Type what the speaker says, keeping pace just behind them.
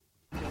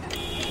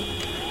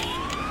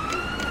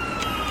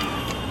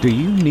Do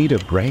you need a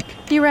break?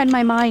 You read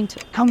my mind.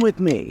 Come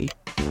with me.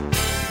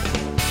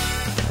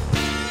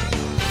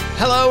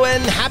 Hello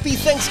and happy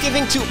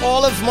Thanksgiving to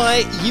all of my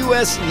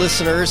U.S.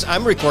 listeners.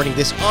 I'm recording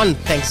this on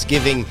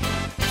Thanksgiving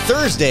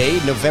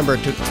Thursday, November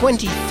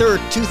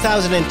 23rd,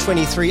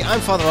 2023. I'm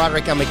Father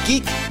Roderick, I'm a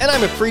geek, and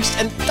I'm a priest,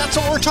 and that's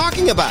what we're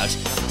talking about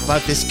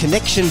this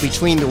connection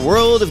between the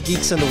world of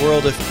geeks and the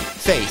world of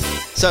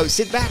faith. So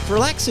sit back,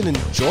 relax, and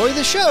enjoy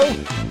the show.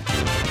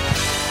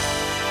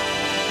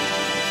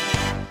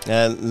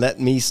 Let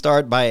me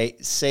start by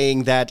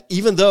saying that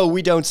even though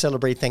we don't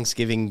celebrate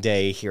Thanksgiving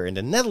Day here in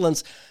the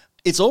Netherlands,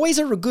 it's always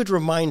a good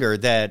reminder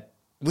that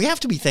we have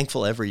to be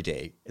thankful every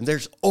day. And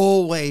there's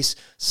always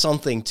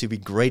something to be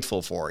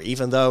grateful for,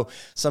 even though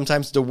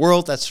sometimes the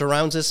world that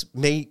surrounds us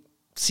may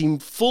seem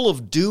full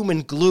of doom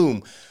and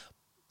gloom.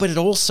 But it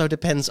also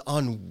depends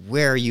on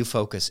where you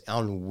focus,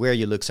 on where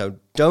you look. So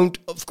don't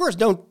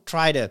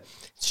try to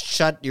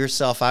shut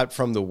yourself out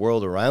from the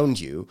world around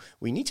you.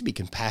 We need to be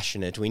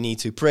compassionate. We need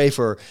to pray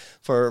for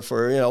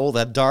all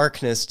that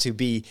darkness to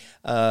be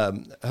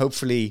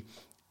hopefully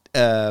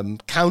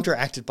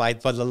counteracted by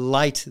the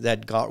light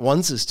that God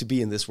wants us to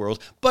be in this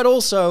world. But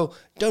also,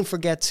 don't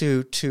forget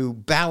to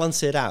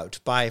balance it out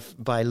by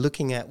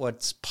looking at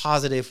what's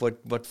positive,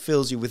 what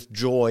fills you with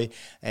joy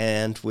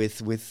and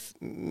with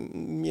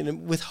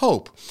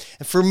hope.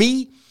 And for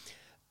me,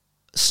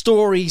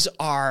 stories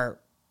are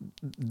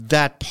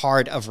that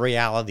part of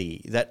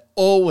reality that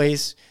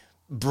always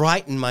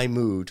brighten my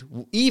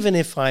mood, even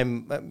if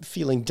I'm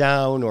feeling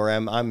down or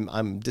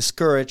I'm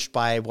discouraged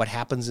by what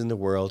happens in the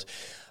world.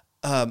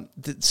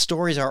 The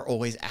stories are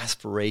always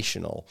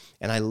aspirational,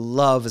 and I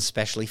love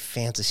especially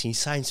fantasy,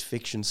 science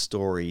fiction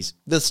stories,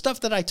 the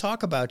stuff that I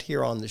talk about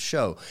here on the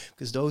show,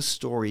 because those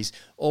stories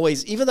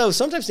always, even though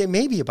sometimes they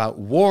may be about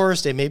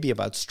wars, they may be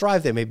about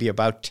strife, they may be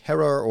about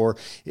terror or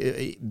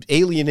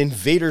alien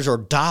invaders or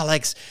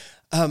Daleks,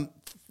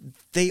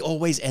 they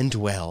always end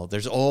well.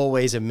 There's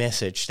always a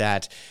message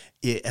that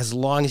as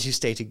long as you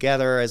stay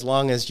together, as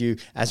long as you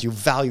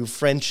value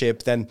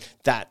friendship, then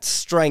that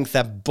strength,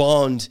 that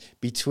bond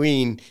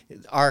between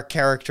our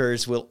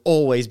characters will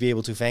always be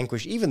able to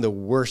vanquish even the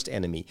worst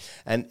enemy.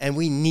 And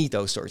we need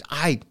those stories.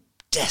 I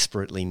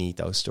desperately need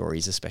those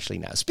stories, especially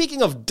now.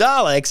 Speaking of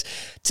Daleks,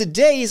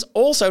 today is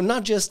also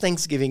not just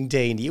Thanksgiving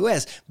Day in the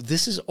US, but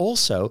this is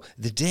also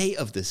the day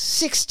of the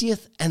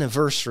 60th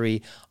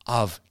anniversary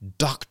of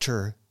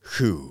Doctor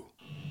Who.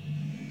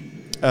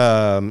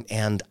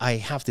 And I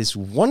have this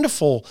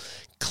wonderful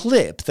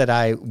clip that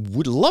I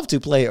would love to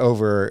play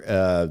over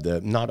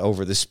not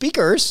over the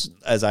speakers,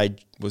 as I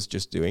was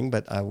just doing,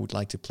 but I would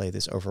like to play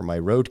this over my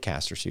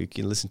Rodecaster so you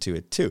can listen to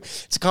it too.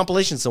 It's a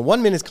compilation. It's a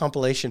 1-minute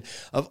compilation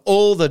of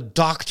all the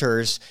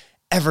Doctors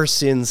ever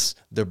since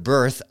the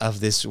birth of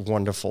this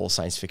wonderful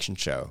science fiction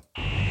show.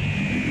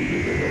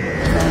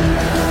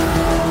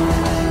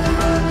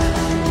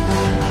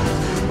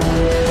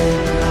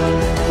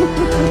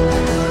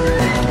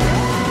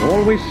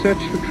 Always search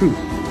for truth.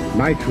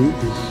 My truth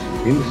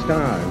is in the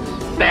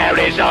stars. There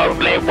is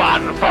only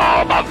one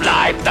form of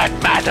life that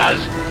matters.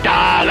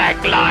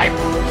 Dalek life.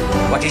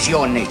 What is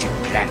your native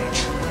planet?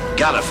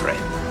 Gallifrey.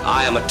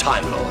 I am a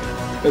Time Lord.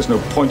 There's no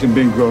point in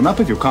being grown up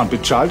if you can't be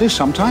childish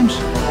sometimes.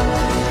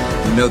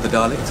 You know the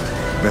Daleks?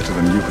 Better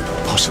than you could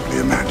possibly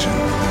imagine.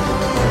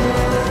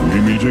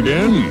 We meet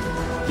again,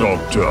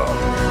 Doctor.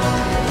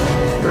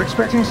 You're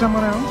expecting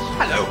someone else?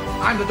 Hello,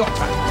 I'm the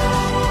Doctor.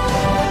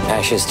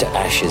 Ashes to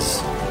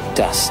ashes.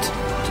 Dust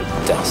to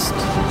dust.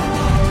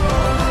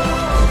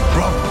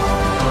 Rob,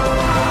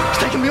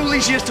 it's taken me all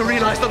these years to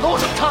realise the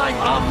laws of time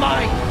are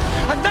mine,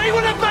 and they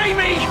will obey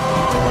me!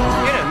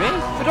 You know me,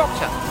 the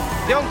Doctor.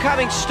 The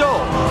oncoming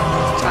storm.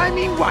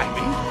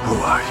 Timey-wimey. Who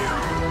are you?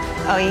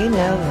 Oh, you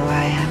know who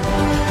I am.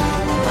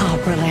 Oh,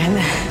 brilliant.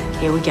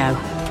 Here we go.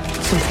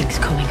 Something's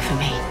coming for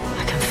me.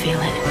 I can feel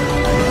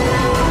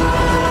it.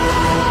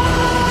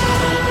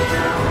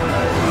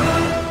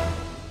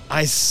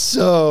 I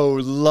so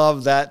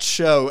love that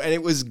show, and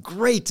it was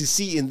great to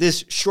see in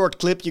this short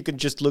clip. You can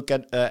just look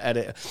at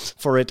it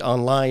for it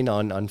online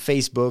on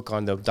Facebook,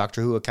 on the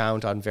Doctor Who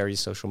account, on various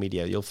social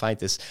media. You'll find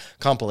this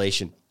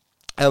compilation.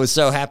 I was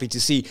so happy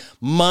to see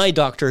my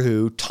Doctor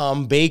Who,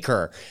 Tom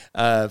Baker,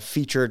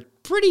 featured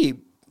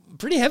pretty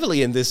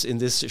heavily in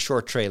this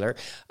short trailer.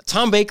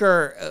 Tom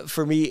Baker,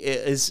 for me,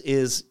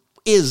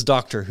 is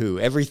Doctor Who.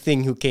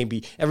 Everyone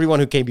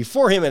who came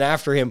before him and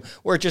after him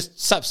were just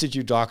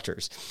substitute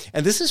doctors.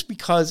 And this is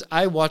because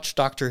I watched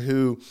Doctor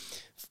Who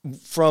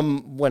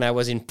from when I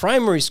was in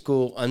primary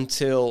school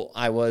until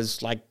I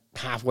was like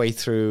halfway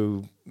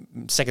through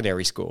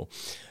secondary school,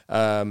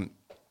 or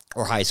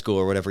high school,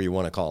 or whatever you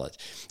want to call it.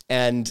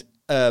 And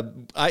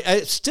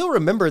I still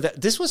remember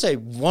that this was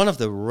one of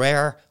the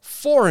rare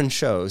foreign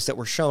shows that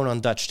were shown on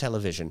Dutch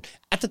television.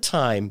 At the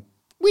time,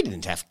 we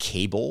didn't have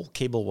cable.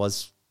 Cable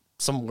was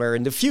somewhere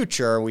in the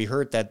future. We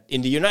heard that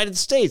in the United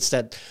States,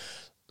 that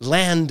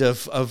land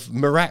of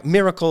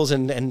miracles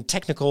and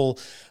technical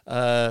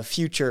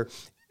future,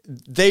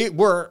 they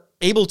were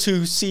able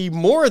to see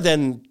more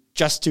than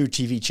just 2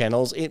 TV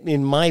channels.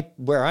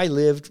 Where I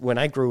lived, when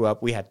I grew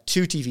up, we had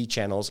 2 TV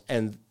channels,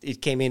 and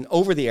it came in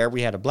over the air.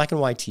 We had a black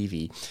and white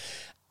TV.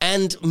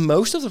 And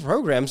most of the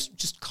programs,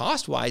 just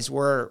cost-wise,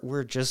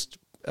 were just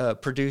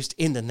produced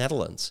in the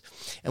Netherlands.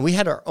 And we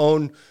had our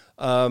own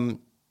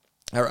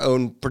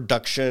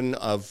production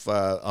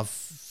of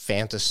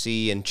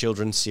fantasy and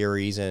children's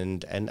series,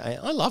 and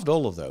I loved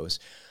all of those.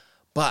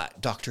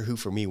 But Doctor Who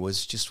for me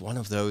was just one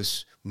of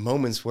those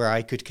moments where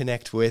I could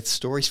connect with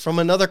stories from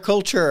another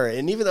culture.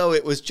 And even though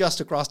it was just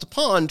across the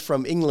pond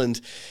from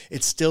England,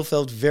 it still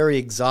felt very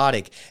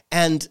exotic.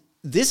 And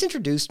this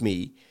introduced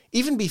me,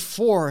 even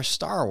before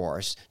Star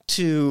Wars,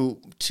 to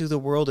the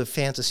world of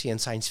fantasy and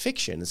science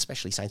fiction,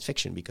 especially science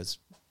fiction, because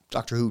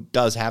Doctor Who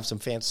does have some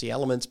fantasy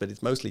elements, but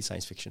it's mostly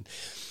science fiction.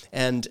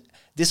 And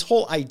this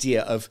whole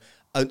idea of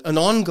an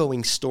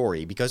ongoing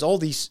story, because all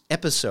these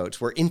episodes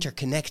were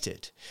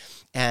interconnected,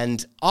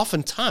 and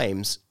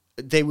oftentimes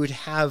they would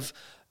have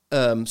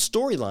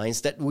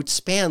storylines that would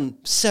span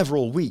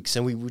several weeks,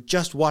 and we would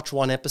just watch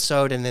one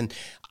episode, and then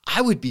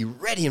I would be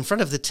ready in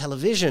front of the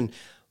television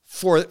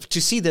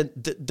to see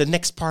the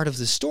next part of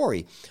the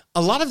story.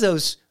 A lot of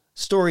those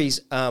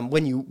stories,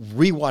 when you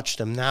rewatch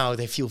them now,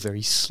 they feel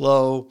very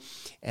slow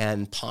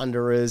and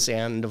ponderous,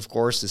 and of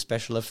course the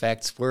special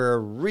effects were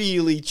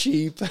really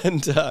cheap,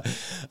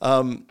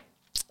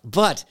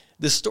 but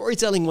the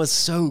storytelling was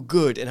so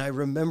good, and I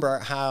remember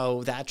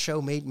how that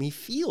show made me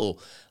feel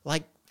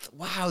like,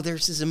 wow,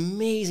 there's this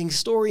amazing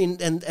story,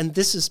 and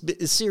this is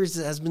a series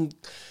that has been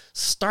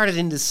started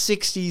in the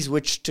 60s,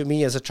 which to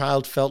me as a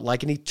child felt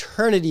like an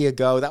eternity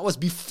ago. That was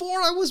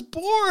before I was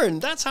born.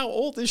 That's how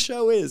old this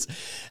show is.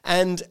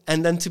 And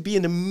then to be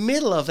in the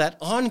middle of that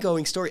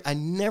ongoing story, I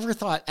never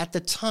thought at the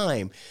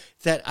time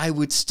that I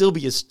would still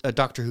be a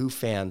Doctor Who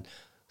fan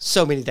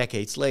so many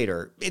decades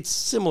later. It's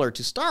similar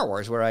to Star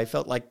Wars, where I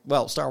felt like,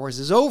 well, Star Wars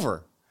is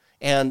over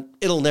and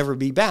it'll never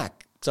be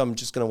back. So I'm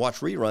just going to watch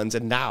reruns.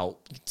 And now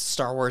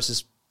Star Wars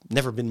has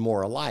never been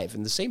more alive.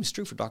 And the same is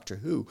true for Doctor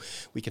Who.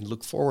 We can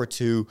look forward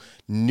to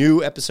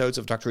new episodes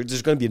of Doctor Who.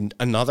 There's going to be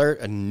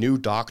a new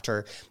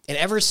Doctor. And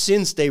ever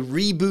since they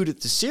rebooted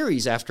the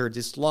series after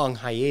this long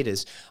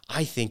hiatus,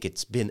 I think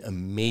it's been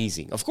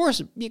amazing. Of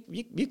course,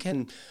 you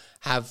can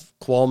have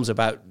qualms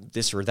about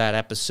this or that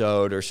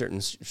episode or certain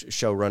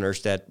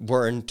showrunners that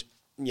weren't,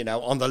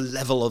 on the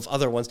level of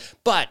other ones.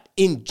 But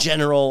in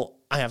general,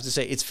 I have to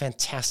say it's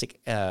fantastic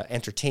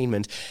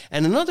entertainment.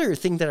 And another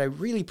thing that I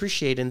really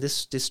appreciate, and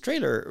this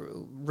trailer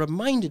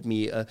reminded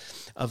me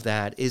of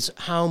that, is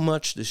how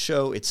much the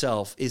show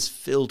itself is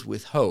filled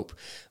with hope.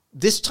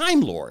 This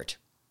Time Lord,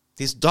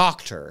 this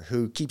Doctor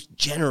who keeps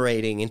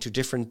generating into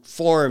different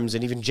forms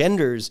and even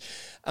genders,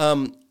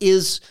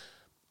 is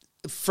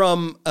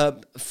from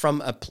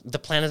the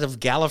planet of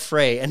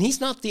Gallifrey, and he's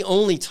not the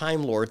only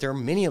Time Lord. There are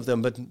many of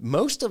them, but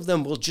most of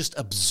them will just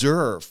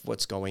observe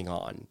what's going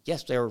on.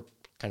 Yes, they're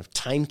kind of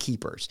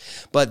timekeepers,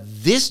 but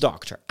this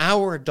Doctor,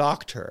 our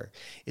Doctor,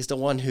 is the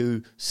one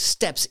who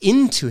steps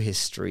into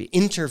history,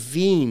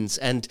 intervenes,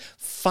 and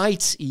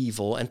fights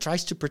evil and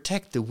tries to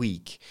protect the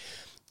weak.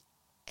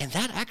 And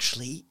that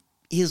actually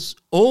is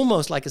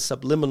almost like a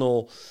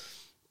subliminal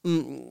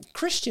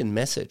Christian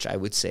message, I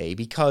would say,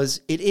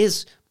 because it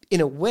is,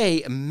 in a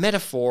way, a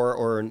metaphor,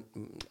 or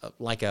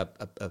like an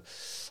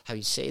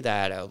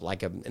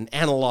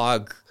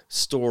analog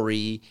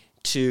story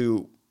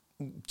to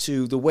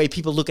the way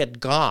people look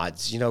at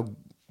gods.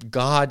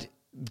 Gods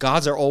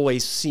are often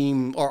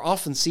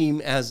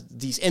seen as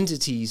these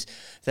entities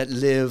that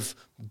live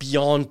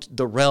beyond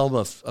the realm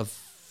of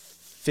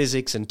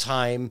physics and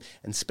time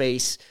and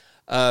space.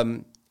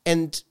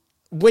 And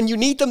when you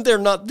need them, they're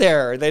not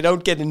there. They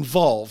don't get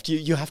involved.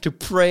 You have to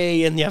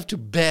pray, and you have to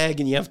beg,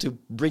 and you have to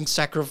bring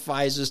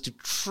sacrifices to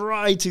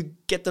try to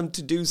get them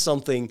to do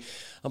something.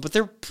 But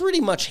they're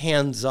pretty much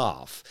hands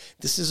off.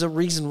 This is a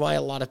reason why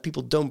a lot of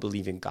people don't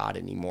believe in God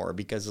anymore,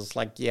 because it's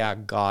like, yeah,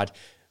 God,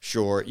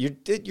 sure,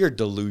 you're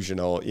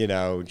delusional,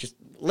 just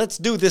let's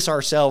do this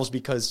ourselves,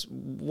 because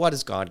what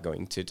is God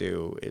going to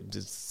do?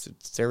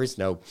 There is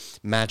no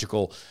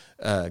magical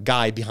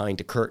guy behind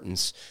the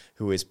curtains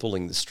who is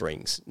pulling the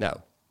strings.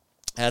 No.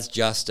 That's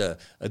just a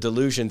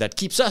delusion that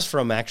keeps us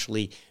from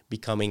actually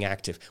becoming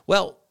active.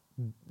 Well,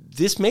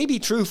 this may be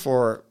true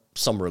for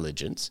some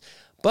religions,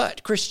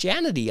 but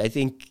Christianity, I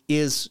think,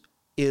 is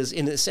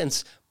in a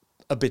sense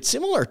a bit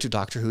similar to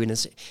Doctor Who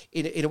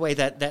in a way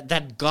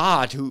that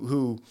God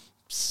who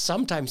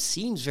sometimes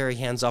seems very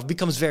hands-off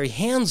becomes very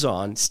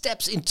hands-on,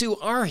 steps into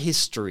our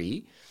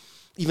history,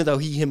 even though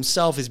he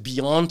himself is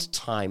beyond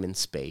time and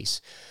space.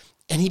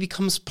 And he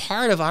becomes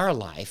part of our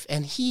life,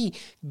 and he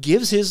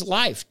gives his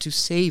life to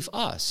save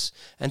us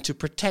and to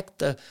protect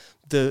the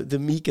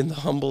meek and the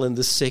humble and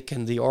the sick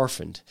and the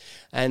orphaned,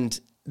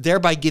 and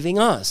thereby giving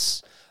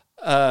us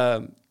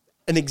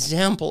an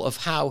example of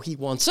how he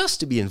wants us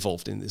to be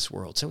involved in this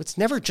world. So it's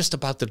never just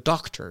about the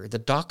Doctor. The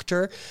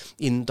Doctor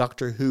in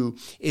Doctor Who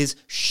is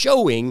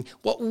showing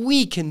what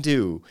we can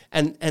do.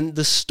 And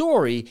the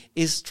story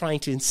is trying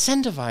to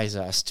incentivize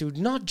us to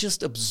not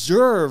just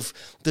observe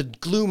the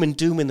gloom and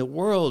doom in the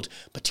world,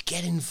 but to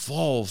get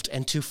involved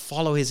and to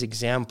follow his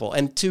example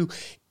and to,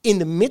 in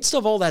the midst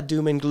of all that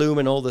doom and gloom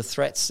and all the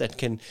threats that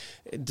can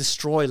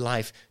destroy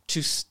life,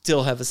 to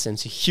still have a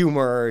sense of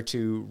humor,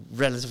 to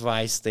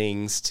relativize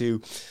things,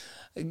 to,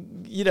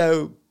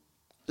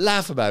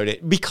 laugh about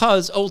it,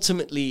 because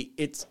ultimately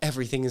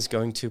everything is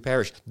going to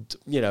perish.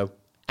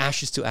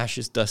 Ashes to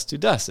ashes, dust to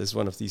dust, as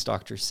one of these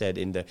doctors said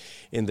in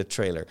the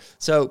trailer.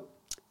 So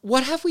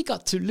what have we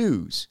got to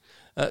lose?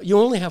 You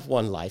only have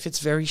one life. It's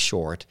very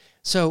short.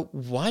 So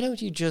why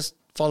don't you just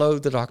follow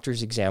the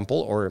Doctor's example?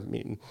 Or,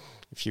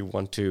 if you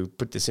want to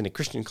put this in a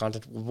Christian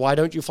context, why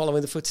don't you follow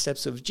in the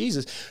footsteps of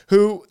Jesus,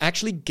 who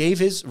actually gave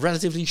his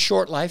relatively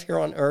short life here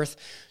on earth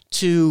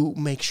to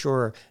make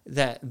sure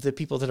that the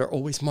people that are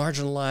always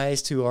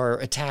marginalized, who are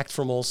attacked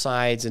from all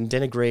sides and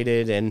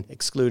denigrated and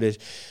excluded,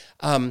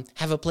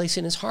 have a place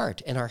in his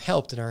heart and are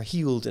helped and are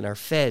healed and are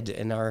fed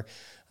and are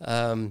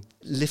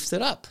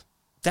lifted up.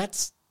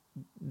 That's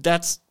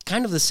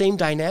kind of the same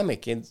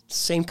dynamic and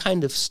same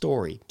kind of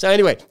story. So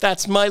anyway,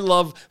 that's my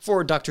love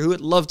for Doctor Who.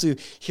 I'd love to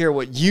hear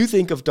what you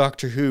think of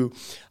Doctor Who.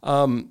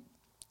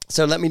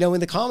 So let me know in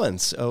the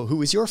comments,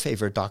 who is your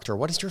favorite Doctor?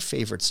 What is your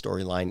favorite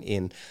storyline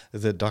in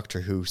the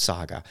Doctor Who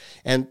saga?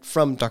 And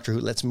from Doctor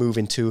Who, let's move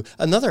into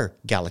another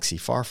galaxy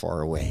far,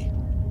 far away.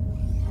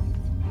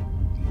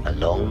 A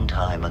long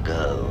time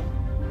ago,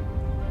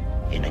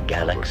 in a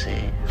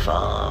galaxy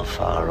far,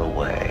 far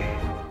away.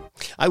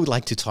 I would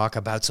like to talk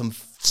about some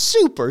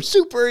super,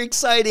 super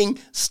exciting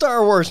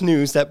Star Wars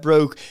news that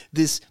broke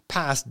this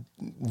past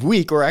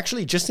week, or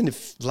actually just in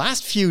the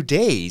last few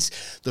days.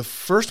 The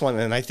first one,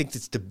 and I think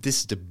this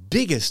is the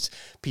biggest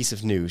piece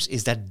of news,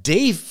 is that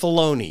Dave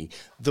Filoni,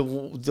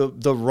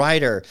 the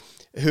writer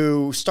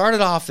who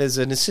started off as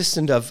an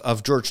assistant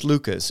of George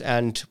Lucas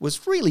and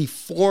was really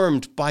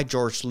formed by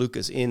George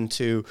Lucas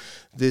into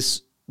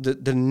this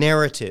the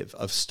narrative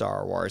of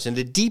Star Wars and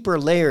the deeper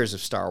layers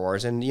of Star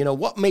Wars, and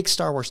what makes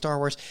Star Wars Star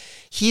Wars.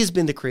 He has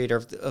been the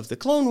creator of the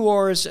Clone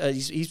Wars.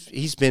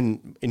 He's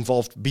been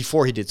involved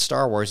before he did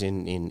Star Wars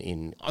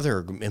in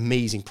other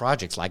amazing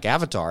projects like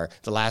Avatar,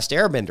 The Last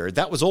Airbender.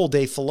 That was all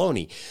Dave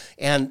Filoni,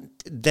 and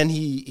then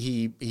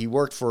he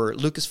worked for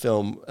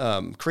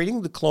Lucasfilm,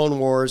 creating the Clone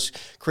Wars,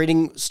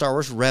 creating Star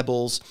Wars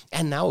Rebels,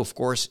 and now of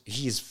course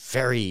he is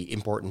very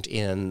important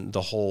in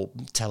the whole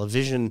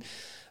television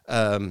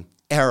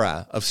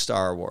era of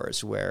Star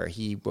Wars, where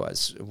he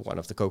was one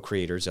of the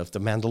co-creators of The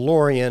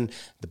Mandalorian,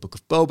 the Book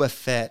of Boba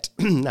Fett,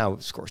 now,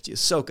 of course, the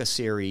Ahsoka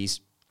series.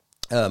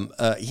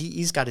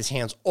 He's got his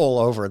hands all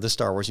over the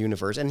Star Wars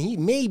universe, and he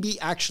may be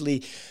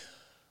actually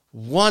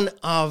one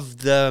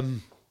of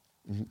the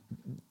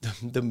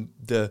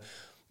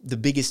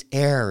biggest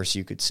heirs,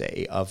 you could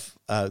say, of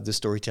the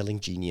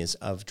storytelling genius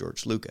of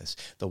George Lucas.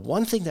 The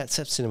one thing that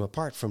sets him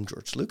apart from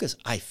George Lucas,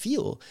 I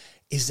feel,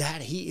 is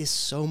that he is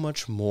so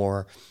much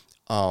more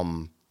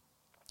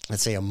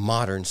let's say, a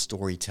modern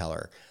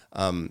storyteller.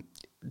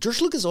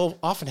 George Lucas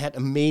often had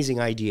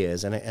amazing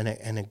ideas and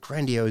a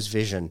grandiose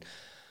vision,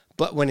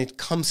 but when it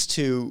comes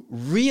to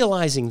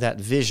realizing that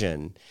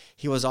vision,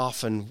 he was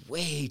often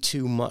way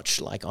too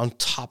much like on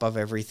top of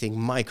everything,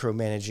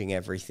 micromanaging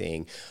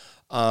everything.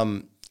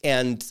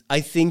 And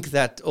I think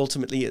that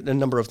ultimately a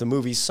number of the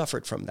movies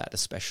suffered from that,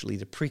 especially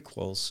the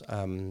prequels.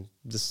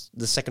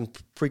 The second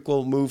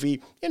prequel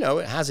movie, it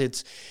has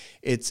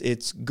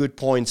its good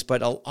points,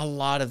 but a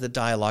lot of the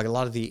dialogue, a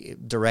lot of the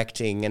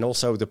directing, and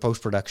also the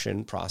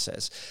post-production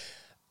process,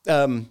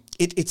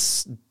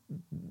 it's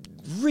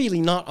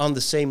really not on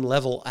the same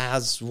level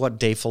as what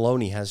Dave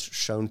Filoni has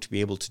shown to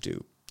be able to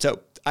do. So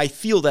I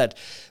feel that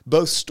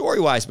both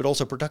story-wise, but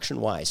also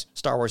production-wise,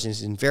 Star Wars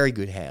is in very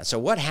good hands. So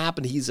what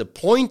happened? He's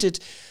appointed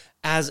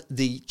as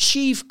the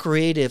chief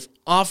creative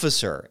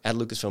officer at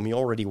Lucasfilm. He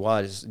already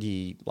was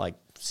the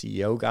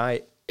CEO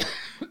guy.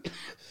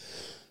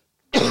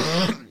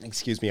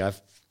 Excuse me,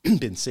 I've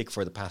been sick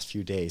for the past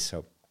few days,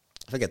 so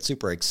if I get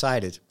super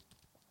excited,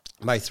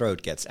 my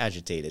throat gets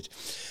agitated.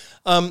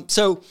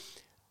 So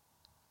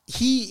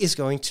he is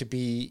going to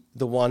be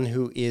the one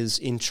who is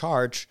in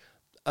charge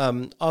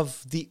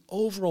of the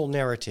overall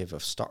narrative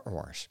of Star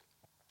Wars.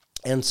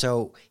 And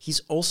so he's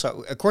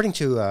also, according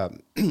to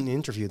an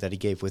interview that he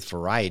gave with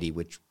Variety,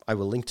 which I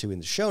will link to in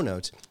the show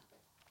notes,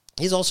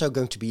 he's also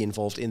going to be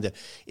involved in the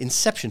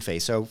inception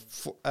phase. So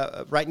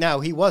right now,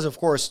 he was, of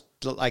course,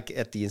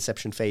 at the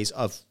inception phase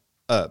of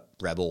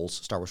Rebels,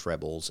 Star Wars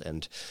Rebels,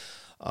 and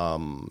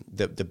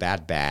the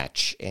Bad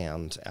Batch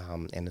and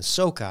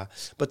Ahsoka.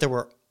 But there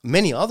were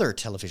many other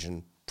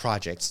television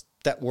projects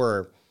that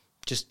were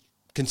just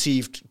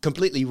conceived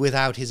completely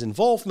without his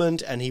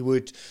involvement, and he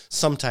would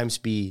sometimes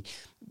be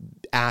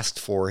asked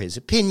for his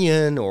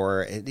opinion,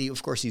 or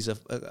of course he's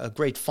a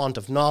great font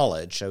of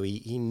knowledge, so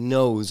he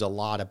knows a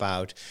lot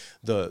about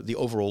the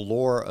overall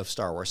lore of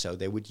Star Wars, so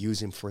they would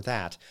use him for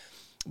that.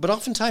 But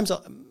oftentimes,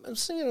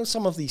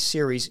 some of these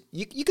series,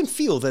 you can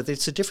feel that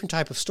it's a different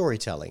type of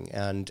storytelling,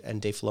 and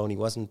Dave Filoni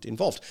wasn't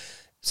involved.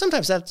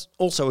 Sometimes that's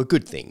also a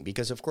good thing,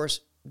 because, of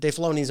course, Dave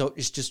Filoni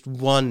is just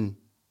one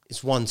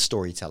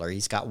storyteller.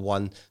 He's got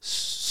one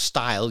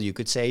style, you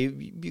could say.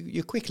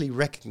 You quickly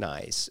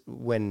recognize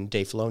when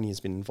Dave Filoni has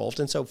been involved.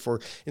 And so,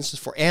 for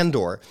instance, for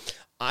Andor,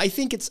 I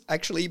think it's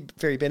actually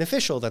very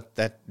beneficial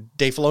that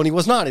Dave Filoni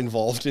was not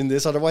involved in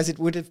this. Otherwise, it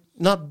would have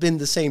not been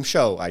the same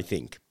show, I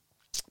think.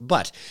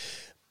 But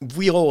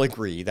we all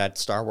agree that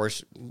Star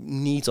Wars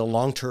needs a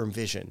long-term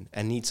vision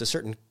and needs a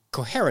certain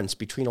coherence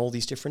between all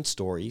these different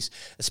stories,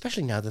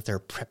 especially now that they're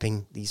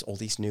prepping all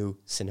these new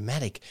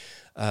cinematic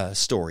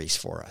stories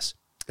for us.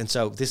 And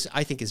so this,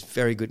 I think, is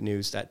very good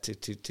news that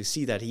to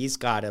see that he's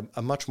got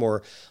a much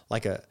more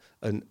like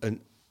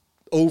an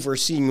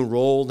overseeing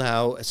role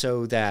now,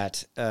 so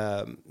that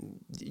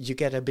you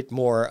get a bit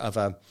more of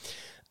a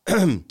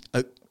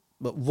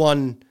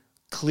one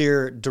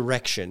clear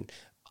direction.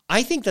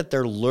 I think that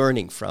they're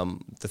learning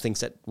from the things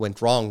that went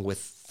wrong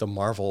with the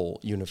Marvel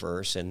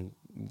universe, and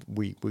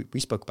we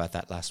spoke about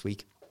that last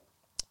week.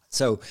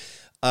 So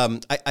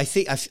I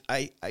think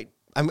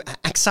I'm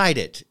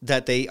excited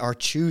that they are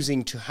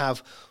choosing to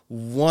have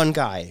one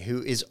guy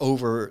who is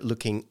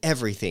overlooking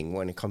everything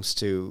when it comes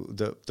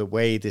to the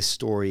way this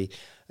story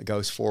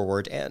goes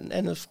forward,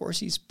 and of course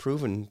he's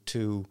proven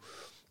to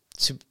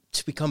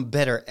become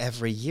better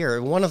every year.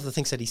 And one of the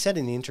things that he said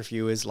in the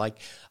interview is like,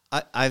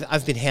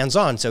 I've been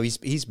hands-on, so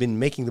he's been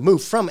making the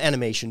move from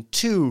animation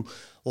to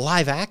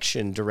live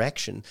action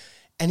direction.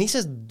 And he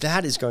says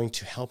that is going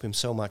to help him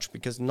so much,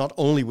 because not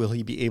only will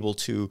he be able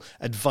to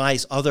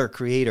advise other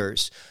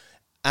creators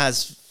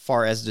as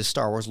far as the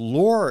Star Wars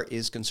lore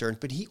is concerned,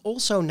 but he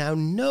also now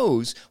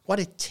knows what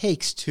it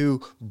takes to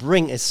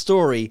bring a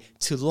story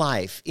to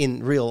life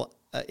in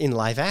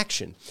live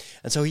action.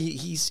 And so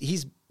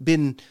he's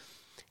been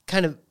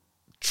kind of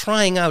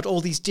trying out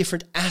all these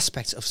different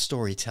aspects of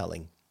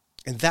storytelling.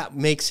 And that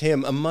makes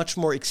him a much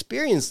more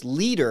experienced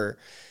leader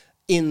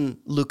in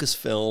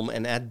Lucasfilm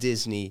and at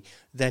Disney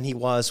than he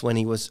was when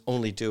he was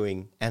only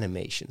doing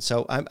animation.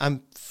 So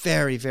I'm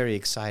very, very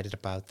excited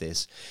about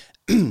this.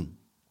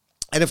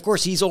 And of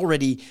course, he's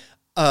already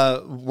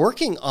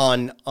working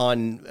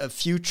on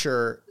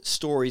future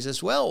stories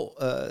as well.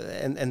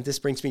 And this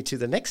brings me to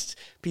the next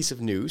piece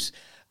of news.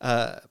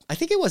 I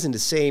think it was in the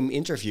same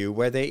interview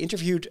where they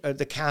interviewed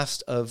the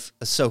cast of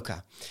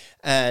Ahsoka,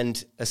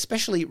 and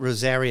especially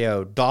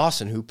Rosario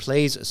Dawson, who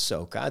plays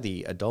Ahsoka,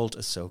 the adult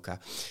Ahsoka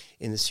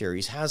in the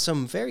series, has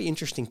some very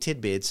interesting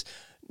tidbits,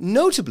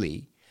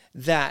 notably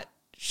that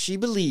she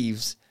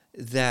believes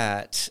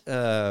that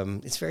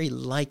it's very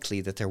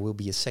likely that there will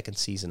be a second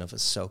season of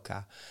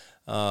Ahsoka.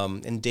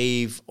 And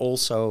Dave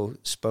also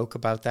spoke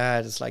about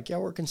that. It's like, yeah,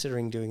 we're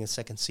considering doing a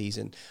second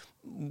season,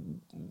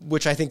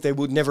 which I think they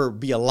would never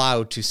be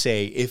allowed to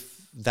say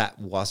if that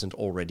wasn't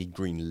already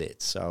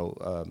greenlit.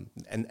 So,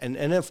 and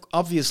if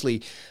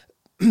obviously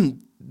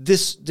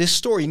this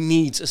story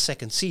needs a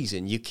second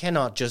season. You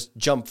cannot just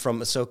jump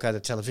from Ahsoka,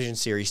 the television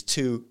series,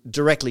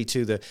 directly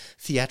to the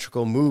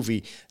theatrical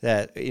movie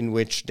in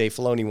which Dave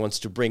Filoni wants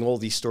to bring all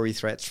these story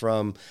threads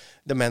from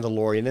The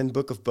Mandalorian and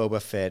Book of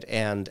Boba Fett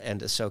and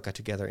Ahsoka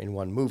together in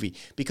one movie.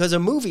 Because a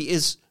movie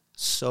is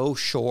so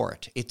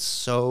short. It's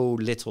so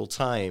little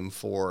time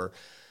for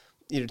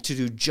to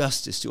do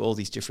justice to all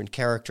these different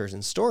characters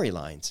and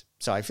storylines.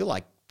 So I feel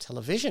like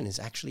television is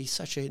actually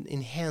such an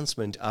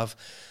enhancement of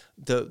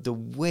the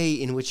way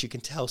in which you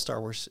can tell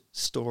Star Wars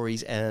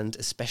stories, and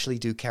especially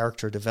do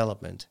character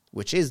development,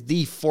 which is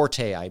the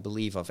forte, I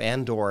believe, of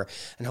Andor,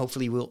 and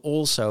hopefully we'll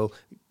also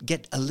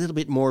get a little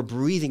bit more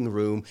breathing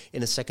room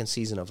in a second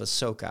season of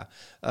Ahsoka.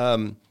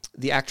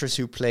 The actress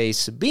who plays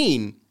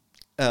Sabine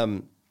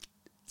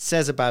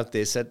says about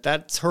this that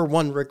that's her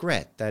one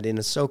regret, that in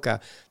Ahsoka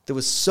there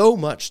was so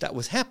much that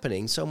was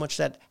happening, so much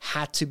that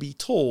had to be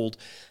told,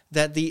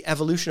 that the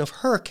evolution of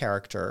her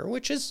character,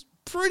 which is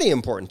pretty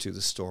important to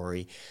the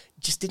story,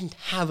 just didn't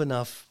have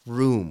enough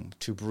room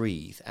to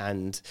breathe.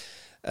 And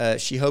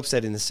she hopes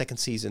that in the second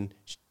season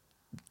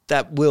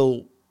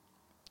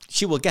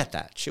she will get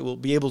that. She will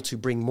be able to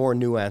bring more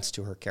nuance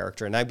to her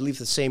character. And I believe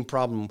the same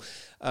problem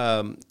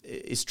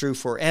is true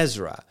for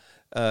Ezra,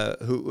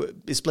 who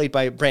is played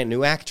by a brand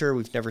new actor.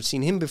 We've never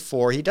seen him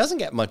before. He doesn't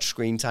get much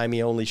screen time.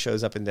 He only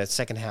shows up in that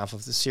second half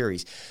of the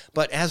series.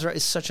 But Ezra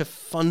is such a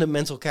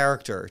fundamental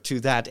character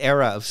to that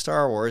era of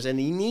Star Wars, and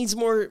he needs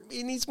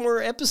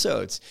more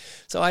episodes.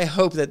 So I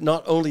hope that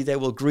not only they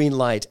will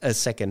greenlight a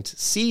second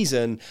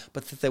season,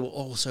 but that they will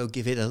also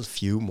give it a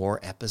few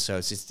more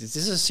episodes. This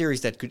is a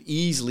series that could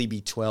easily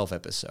be 12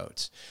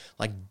 episodes,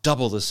 like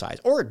double the size,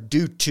 or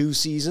do 2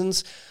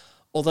 seasons.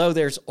 Although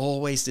there's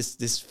always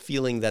this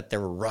feeling that they're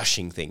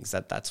rushing things.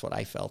 That's what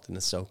I felt in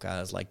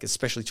Ahsoka. Is like,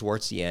 especially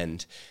towards the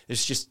end,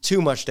 there's just too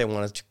much they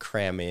wanted to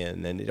cram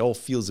in, and it all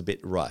feels a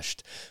bit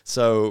rushed.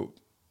 So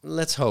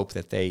let's hope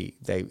that they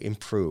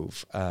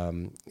improve.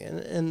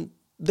 And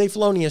Dave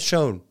Filoni has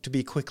shown to be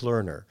a quick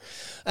learner.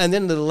 And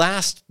then the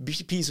last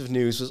piece of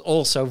news was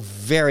also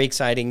very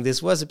exciting.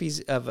 This was a piece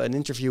of an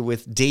interview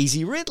with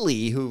Daisy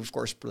Ridley, who, of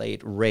course,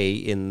 played Rey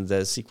in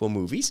the sequel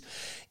movies.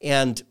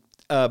 And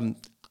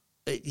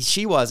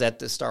she was at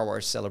the Star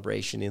Wars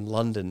celebration in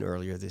London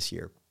earlier this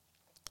year.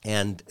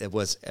 And it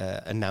was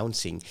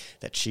announcing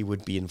that she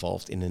would be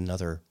involved in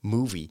another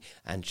movie.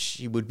 And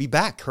she would be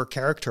back. Her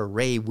character,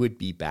 Rey, would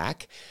be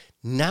back.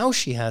 Now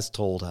she has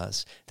told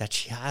us that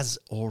she has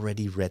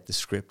already read the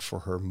script for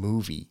her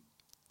movie.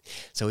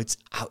 So it's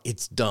out,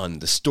 it's done.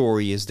 The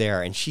story is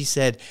there. And she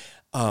said,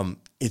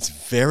 it's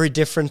very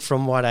different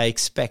from what I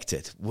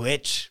expected,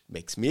 which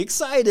makes me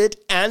excited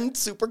and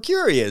super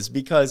curious,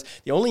 because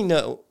the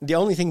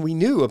only thing we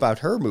knew about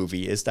her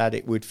movie is that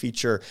it would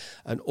feature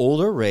an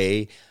older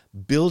Rey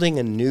building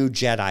a new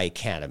Jedi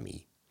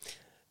Academy.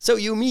 So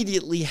you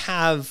immediately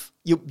have,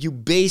 you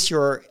base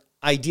your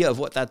idea of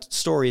what that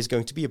story is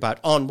going to be about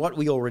on what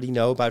we already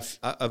know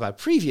about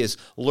previous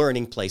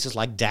learning places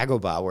like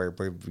Dagobah, where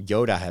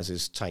Yoda has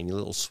his tiny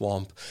little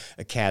swamp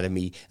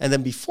academy. And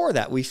then before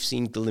that, we've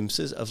seen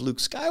glimpses of Luke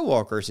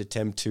Skywalker's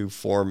attempt to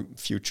form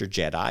future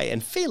Jedi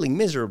and failing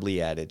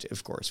miserably at it,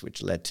 of course,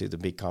 which led to the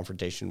big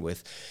confrontation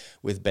with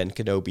Ben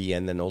Kenobi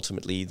and then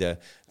ultimately the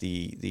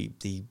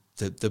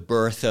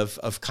birth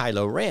of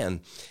Kylo Ren.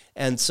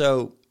 And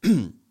so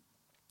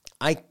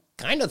I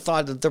kind of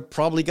thought that they're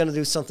probably going to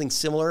do something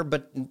similar,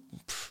 but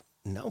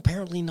no,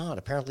 apparently not.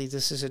 Apparently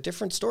this is a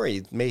different story.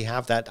 It may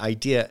have that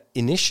idea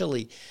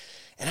initially.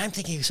 And I'm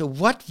thinking, so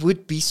what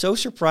would be so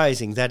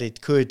surprising that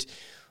it could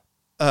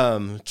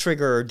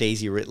trigger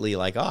Daisy Ridley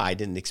like, oh, I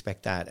didn't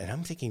expect that. And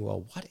I'm thinking,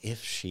 well, what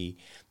if she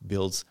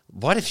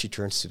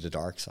turns to the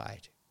dark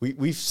side?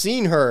 We've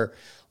seen her,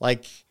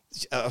 like,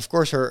 of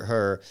course,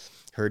 her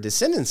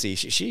descendancy,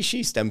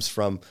 she stems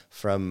from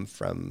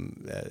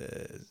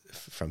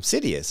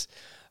Sidious.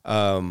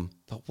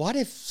 But what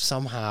if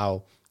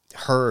somehow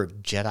her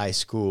Jedi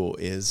school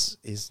is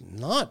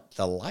not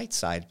the light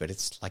side, but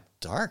it's like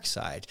dark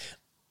side?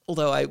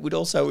 Although I would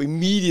also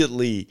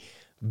immediately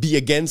be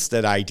against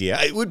that idea.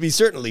 It would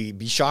certainly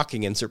be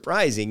shocking and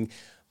surprising,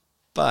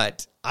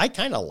 but I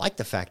kind of like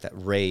the fact that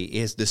Rey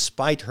is,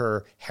 despite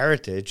her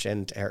heritage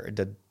and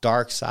the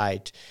dark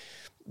side,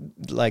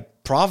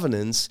 like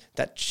provenance,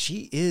 that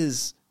she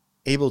is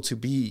able to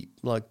be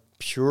like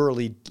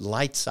purely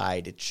light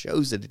side. It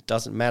shows that it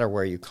doesn't matter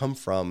where you come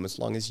from. As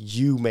long as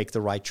you make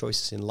the right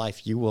choices in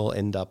life, you will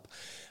end up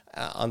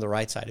on the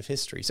right side of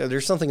history. So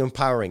there's something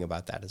empowering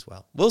about that as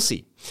well. We'll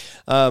see.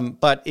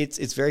 But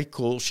it's very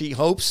cool. She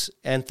hopes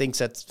and thinks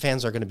that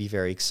fans are going to be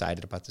very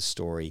excited about the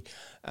story.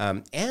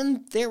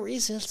 And there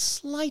is a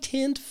slight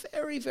hint,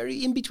 very,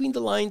 very in between the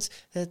lines,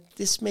 that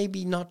this may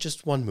be not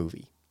just one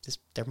movie.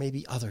 There may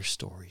be other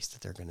stories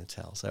that they're going to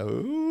tell.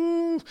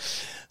 So,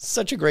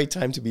 such a great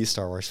time to be a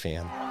Star Wars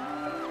fan.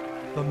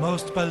 The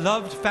most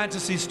beloved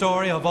fantasy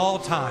story of all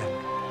time.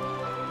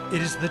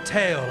 It is the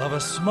tale of a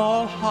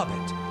small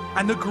hobbit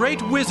and the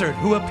great wizard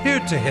who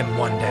appeared to him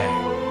one day.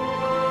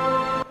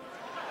 All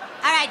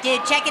right,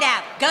 dude, check it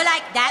out. Go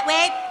like that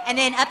way, and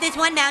then up this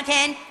one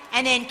mountain,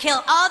 and then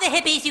kill all the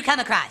hippies you come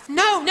across.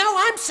 No,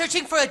 I'm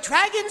searching for a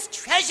dragon's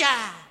treasure.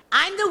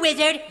 I'm the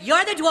wizard,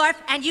 you're the dwarf,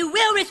 and you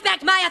will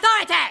respect my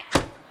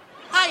authority!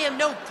 I am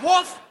no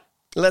dwarf!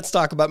 Let's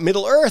talk about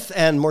Middle-earth,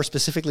 and more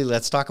specifically,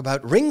 let's talk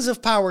about Rings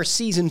of Power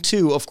Season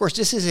 2. Of course,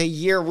 this is a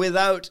year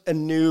without a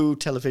new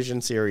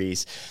television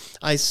series.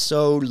 I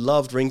so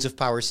loved Rings of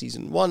Power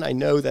Season 1. I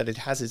know that it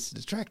has its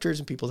detractors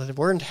and people that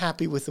weren't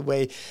happy with the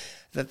way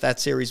that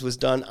series was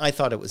done. I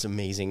thought it was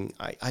amazing.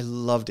 I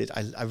loved it.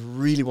 I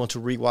really want to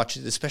rewatch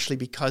it, especially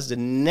because the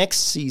next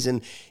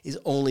season is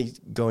only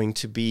going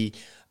to be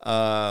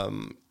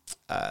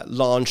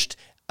launched.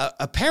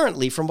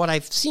 Apparently, from what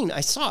I've seen,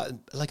 I saw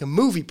like a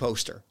movie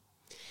poster.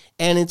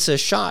 And it's a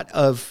shot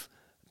of,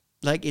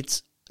 like,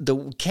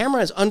 the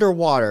camera is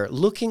underwater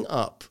looking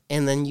up,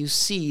 and then you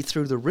see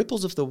through the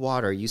ripples of the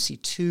water, you see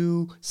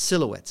two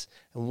silhouettes.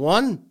 And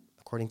one,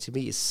 according to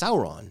me, is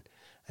Sauron,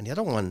 and the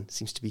other one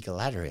seems to be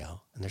Galadriel,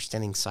 and they're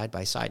standing side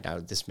by side. Now,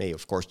 this may,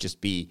 of course, just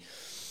be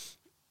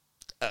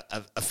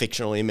a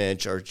fictional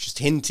image or just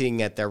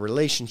hinting at their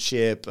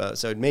relationship,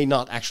 so it may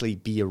not actually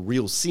be a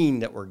real scene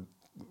that we're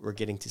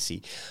getting to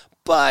see.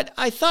 But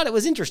I thought it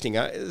was interesting.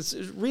 It's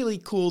really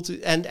cool to,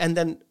 and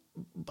then.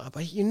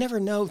 But you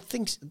never know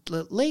things.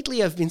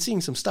 Lately, I've been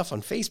seeing some stuff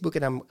on Facebook,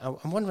 and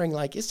I'm wondering,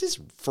 like, is this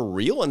for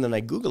real? And then I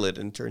Google it,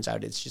 and it turns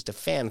out it's just a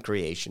fan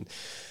creation.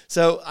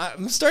 So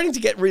I'm starting to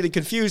get really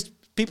confused.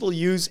 People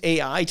use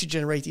AI to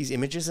generate these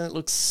images, and it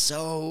looks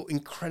so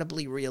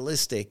incredibly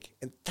realistic.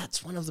 And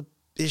that's one of the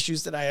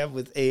issues that I have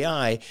with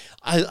AI.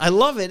 I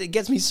love it. It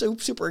gets me so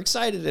super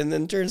excited, and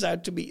then turns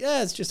out to be,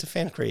 it's just a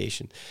fan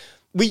creation.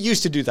 We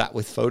used to do that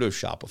with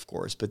Photoshop, of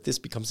course, but this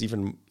becomes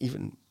even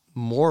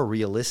more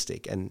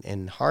realistic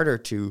and harder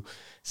to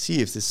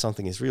see if this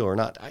something is real or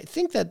not. I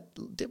think that,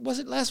 was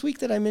it last week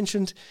that I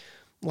mentioned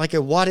like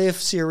a what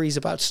if series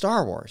about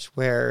Star Wars,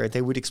 where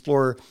they would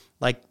explore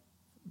like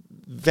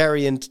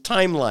variant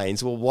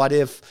timelines. Well, what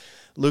if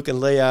Luke and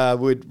Leia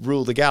would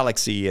rule the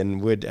galaxy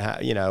and would,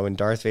 and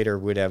Darth Vader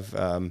would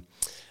have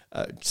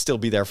still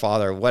be their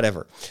father,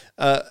 whatever.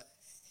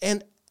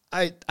 And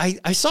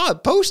I saw a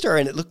poster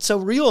and it looked so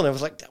real, and I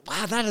was like,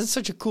 wow, that is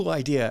such a cool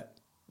idea,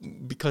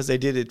 because they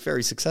did it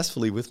very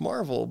successfully with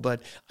Marvel.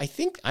 But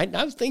I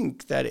now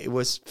think that it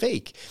was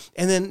fake.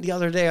 And then the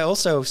other day I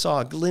also saw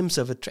a glimpse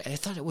of I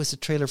thought it was a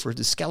trailer for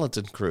The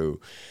Skeleton Crew,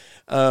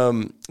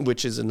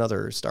 which is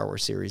another Star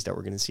Wars series that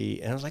we're going to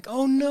see. And I was like,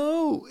 oh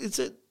no,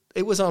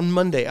 it was on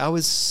Monday. I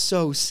was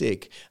so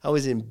sick. I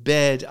was in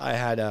bed. I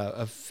had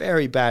a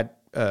very bad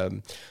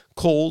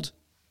cold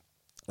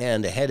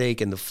and a headache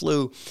and the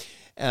flu,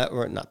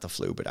 or not the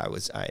flu, but I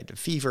had a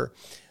fever.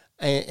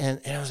 And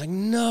I was like,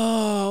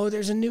 no,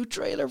 there's a new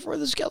trailer for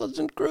The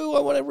Skeleton Crew. I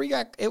want to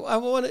react.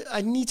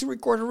 I need to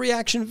record a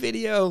reaction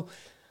video,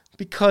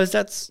 because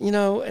that's,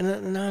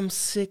 and I'm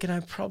sick and I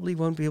probably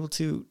won't be able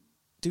to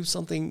do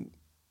something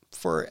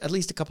for at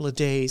least a couple of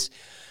days.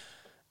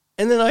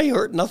 And then I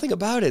heard nothing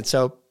about it.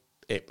 So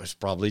it was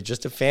probably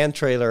just a fan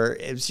trailer.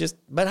 It was just,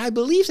 but I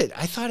believed it.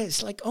 I thought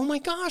it's like, oh my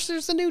gosh,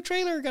 there's a new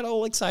trailer. Got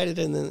all excited.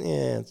 And then,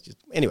 it's just,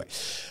 anyway.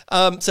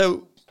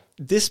 So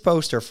this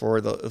poster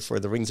for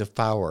the Rings of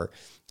Power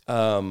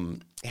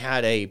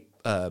had a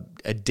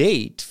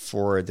date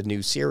for the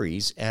new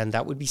series, and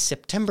that would be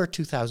September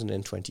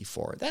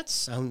 2024. That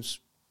sounds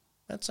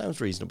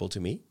reasonable to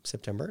me.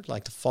 September,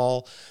 like the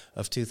fall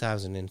of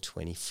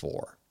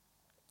 2024.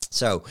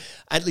 So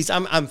at least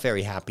I'm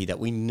very happy that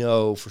we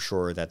know for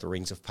sure that the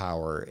Rings of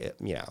Power,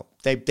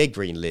 they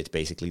greenlit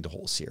basically the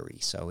whole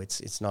series. So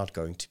it's not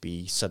going to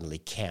be suddenly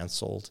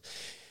canceled,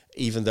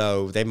 even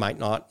though they might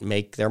not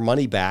make their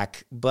money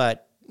back.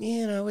 But,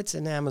 it's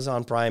an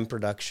Amazon Prime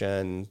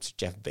production. It's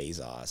Jeff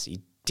Bezos.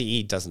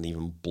 He doesn't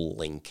even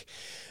blink.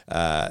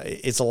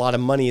 It's a lot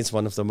of money. It's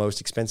one of the most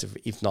expensive,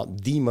 if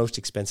not the most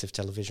expensive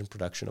television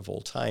production of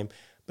all time.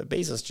 But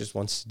Bezos just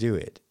wants to do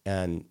it.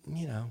 And,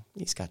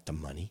 he's got the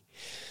money.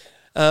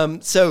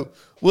 So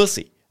we'll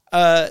see.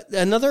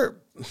 Another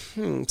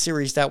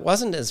series that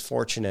wasn't as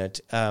fortunate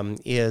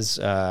is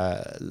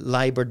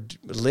Leigh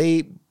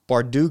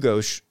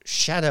Bardugo's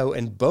Shadow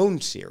and Bone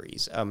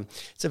series.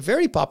 It's a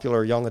very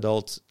popular young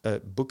adult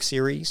book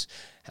series.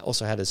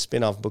 Also had a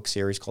spin-off book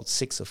series called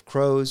Six of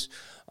Crows.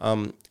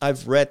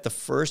 I've read the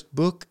first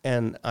book,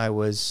 and I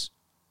watched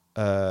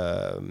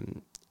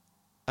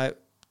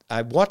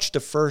the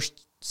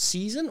first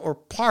season or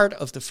part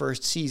of the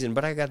first season,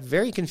 but I got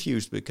very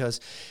confused because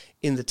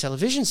in the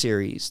television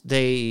series,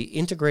 they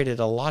integrated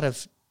a lot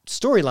of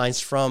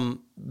storylines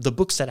from the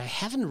books that I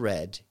haven't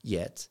read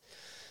yet,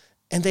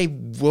 and they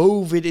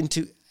wove it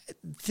into...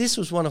 This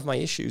was one of my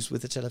issues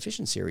with the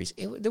television series.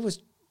 There were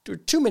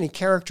too many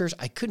characters.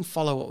 I couldn't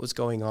follow what was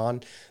going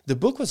on. The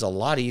book was a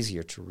lot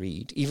easier to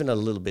read, even a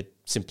little bit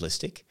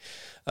simplistic.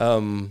 I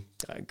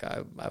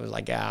was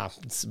like,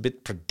 it's a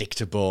bit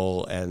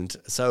predictable. And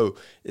so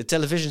the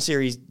television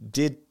series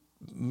did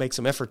make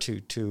some effort to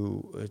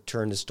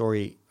turn the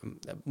story,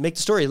 make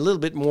the story a little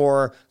bit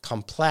more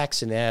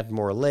complex and add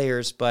more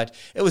layers, but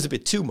it was a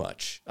bit too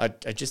much. I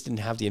just didn't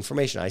have the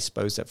information. I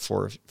suppose that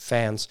for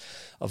fans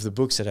of the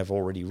books that have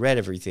already read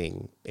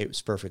everything, it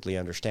was perfectly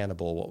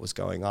understandable what was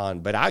going on,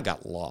 but I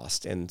got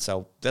lost, and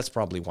so that's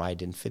probably why I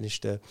didn't finish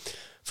the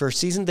first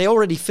season. They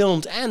already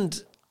filmed,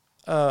 and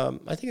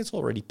I think it's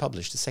already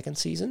published, the second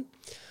season,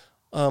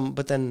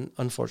 but then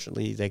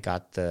unfortunately they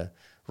got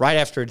right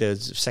after the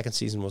second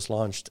season was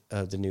launched,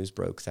 the news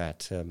broke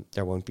that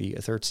there won't be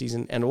a third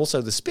season. And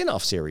also the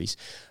spin-off series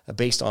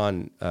based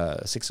on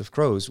Six of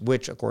Crows,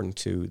 which, according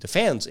to the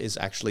fans, is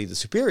actually the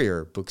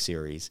superior book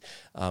series,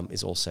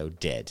 is also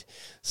dead.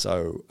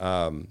 So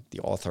the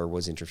author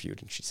was interviewed,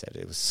 and she said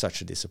it was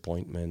such a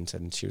disappointment,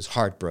 and she was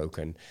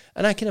heartbroken.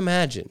 And I can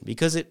imagine,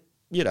 because it,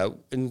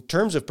 in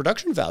terms of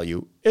production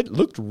value, it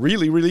looked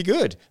really, really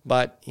good.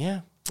 But,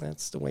 yeah,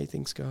 that's the way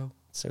things go.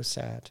 It's so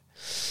sad.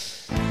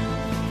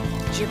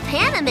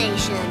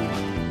 Japanimation.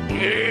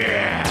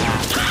 Yeah.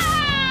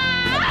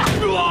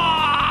 Cool.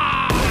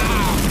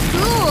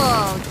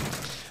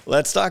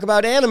 Let's talk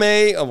about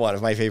anime, one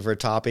of my favorite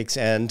topics,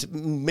 and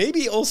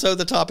maybe also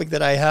the topic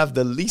that I have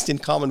the least in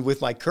common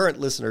with my current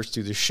listeners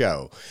to the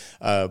show,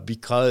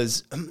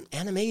 because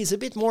anime is a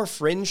bit more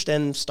fringe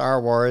than Star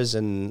Wars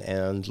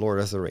and Lord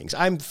of the Rings.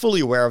 I'm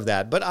fully aware of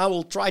that, but I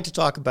will try to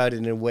talk about it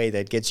in a way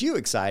that gets you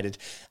excited,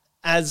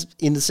 as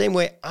in the same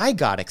way I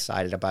got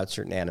excited about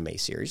certain anime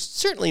series.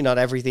 Certainly not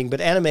everything, but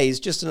anime is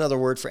just another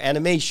word for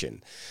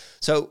animation.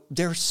 So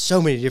there are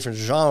so many different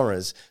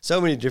genres,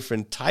 so many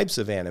different types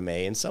of anime,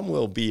 and some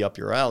will be up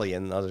your alley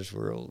and others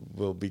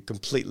will be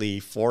completely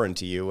foreign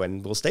to you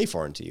and will stay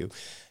foreign to you,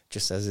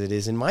 just as it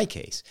is in my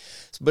case.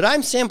 But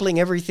I'm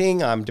sampling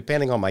everything. I'm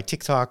depending on my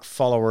TikTok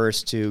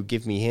followers to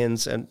give me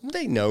hints, and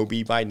they know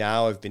me by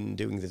now. I've been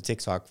doing the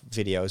TikTok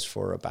videos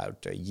for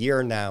about a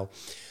year now.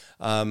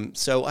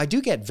 So I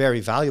do get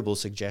very valuable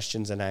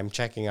suggestions, and I'm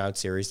checking out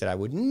series that I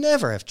would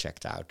never have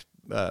checked out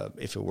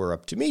if it were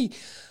up to me.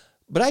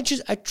 But I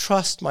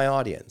trust my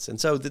audience.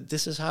 And so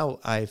this is how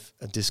I've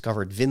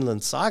discovered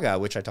Vinland Saga,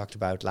 which I talked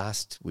about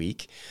last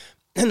week.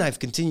 and I've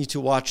continued to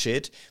watch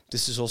it.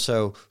 This is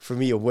also, for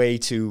me, a way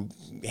to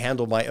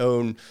handle my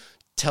own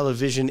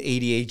television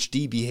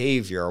ADHD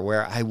behavior,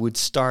 where I would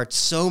start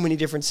so many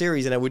different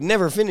series and I would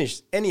never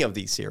finish any of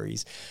these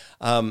series.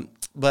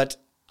 But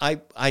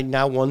I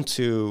now want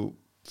to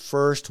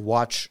first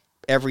watch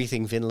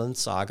everything Vinland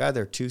Saga.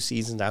 There are 2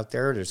 seasons out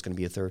there. There's going to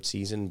be a 3rd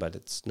season, but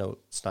it's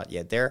not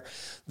yet there.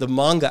 The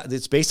manga,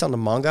 it's based on the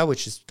manga,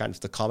 which is kind of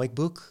the comic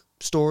book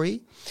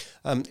story.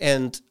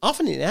 And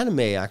often in anime,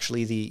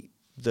 actually,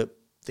 the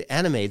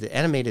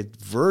animated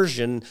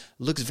version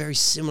looks very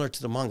similar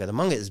to the manga. The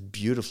manga is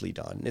beautifully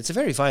done. It's a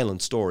very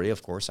violent story,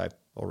 of course. I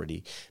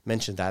already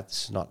mentioned that.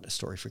 This is not a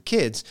story for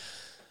kids.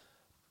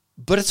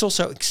 But it's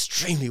also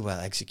extremely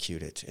well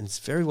executed, and it's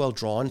very well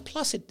drawn.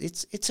 Plus,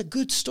 it's a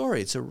good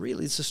story. It's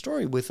a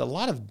story with a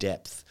lot of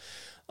depth,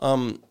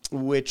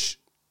 which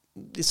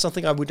is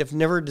something I would have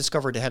never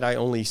discovered had I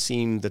only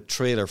seen the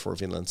trailer for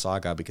Vinland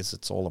Saga, because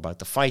it's all about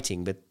the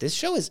fighting. But this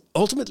show is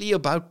ultimately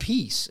about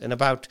peace and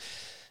about,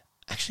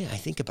 actually, I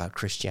think about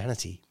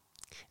Christianity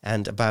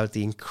and about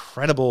the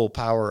incredible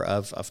power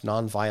of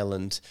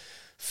nonviolent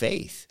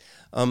faith.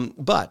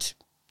 But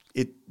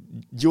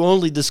you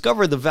only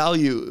discover the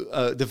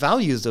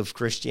values of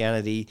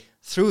Christianity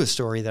through a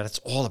story that it's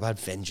all about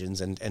vengeance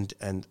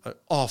and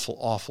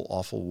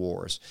awful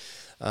wars.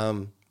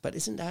 But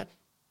isn't that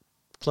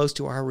close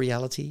to our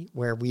reality,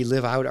 where we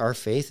live out our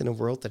faith in a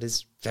world that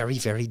is very,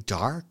 very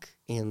dark,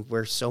 and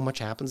where so much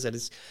happens that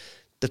is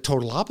the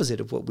total opposite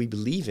of what we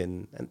believe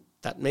in? And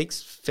that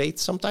makes faith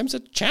sometimes a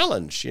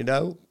challenge, you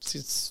know?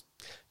 It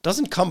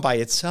doesn't come by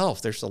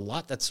itself. There's a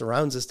lot that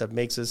surrounds us that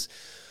makes us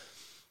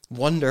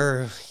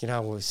wonder, you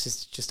know, is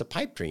this just a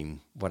pipe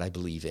dream, what I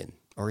believe in?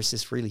 Or is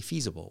this really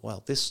feasible?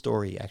 Well, this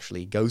story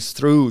actually goes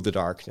through the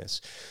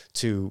darkness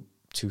to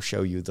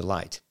show you the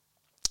light.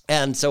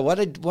 And so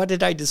what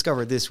did I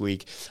discover this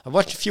week? I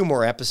watched a few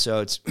more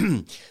episodes.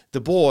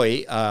 The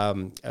boy,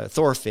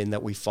 Thorfinn,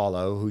 that we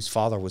follow, whose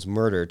father was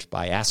murdered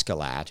by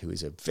Askeladd, who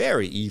is a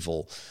very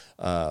evil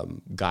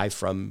guy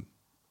from,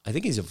 I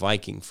think he's a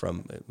Viking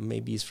from,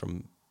 maybe he's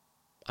from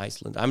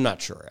Iceland. I'm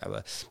not sure.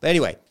 But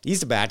anyway, he's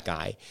the bad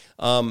guy.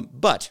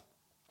 But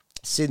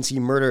since he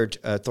murdered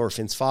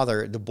Thorfinn's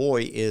father, the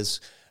boy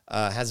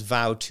has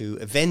vowed to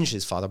avenge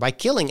his father by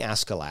killing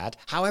Askeladd.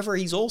 However,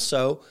 he's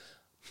also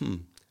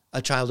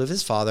a child of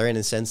his father, in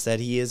a sense that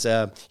he's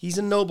a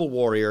noble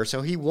warrior.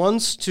 So he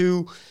wants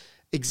to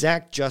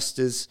exact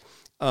justice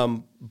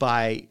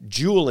by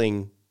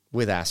dueling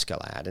with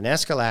Askeladd. And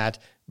Askeladd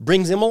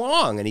brings him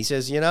along, and he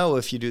says, you know,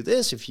 if you do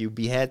this, if you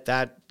behead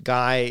that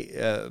guy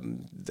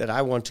that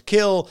I want to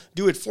kill,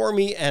 do it for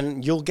me,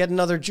 and you'll get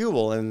another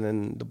jewel. And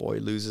then the boy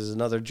loses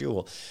another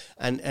jewel.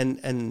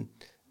 And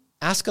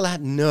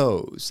Askeladd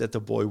knows that the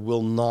boy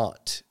will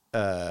not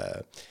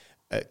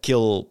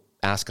kill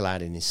Askeladd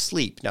in his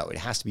sleep. No, it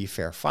has to be a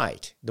fair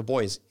fight. The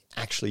boy is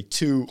actually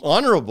too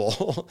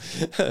honorable,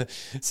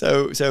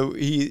 so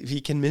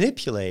he can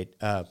manipulate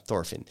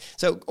Thorfinn.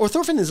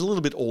 Thorfinn is a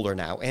little bit older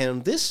now,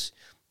 and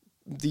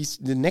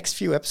the next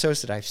few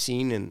episodes that I've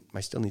seen, and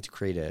I still need to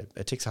create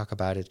a TikTok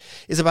about it,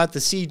 is about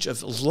the siege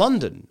of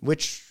London,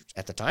 which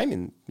at the time,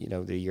 in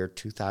the year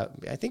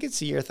 2000, I think it's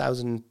the year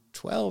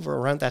 2012 or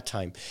around that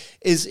time,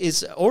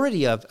 is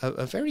already a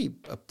very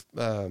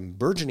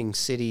burgeoning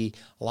city,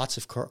 lots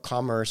of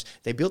commerce.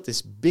 They built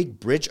this big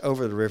bridge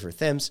over the River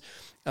Thames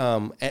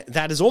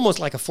that is almost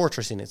like a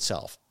fortress in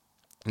itself.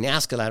 And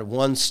Askeladd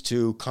wants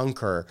to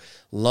conquer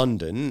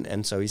London,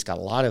 and so he's got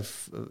a lot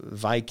of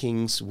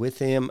Vikings with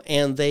him,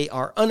 and they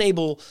are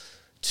unable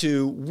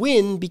to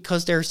win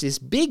because there's this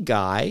big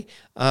guy,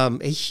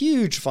 a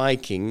huge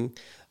Viking,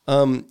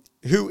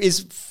 who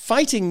is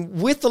fighting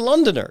with the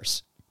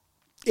Londoners.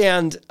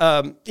 And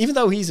even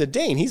though he's a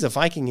Dane, he's a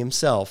Viking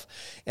himself.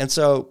 And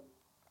so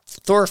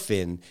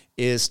Thorfinn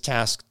is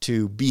tasked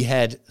to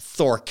behead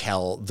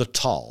Thorkel the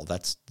Tall.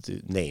 That's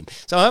the name.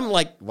 So I'm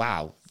like,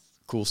 wow,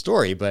 cool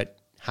story, but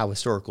how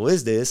historical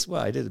is this?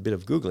 Well, I did a bit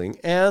of Googling,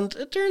 and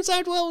it turns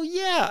out, well,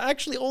 yeah,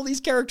 actually all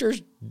these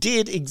characters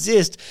did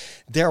exist.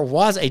 There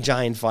was a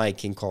giant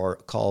Viking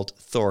called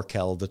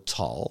Thorkel the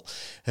Tall.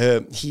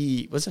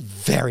 He was a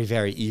very,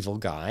 very evil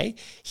guy.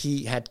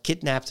 He had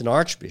kidnapped an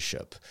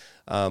archbishop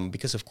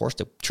because, of course,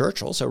 the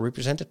church also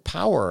represented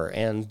power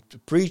and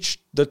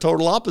preached the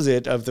total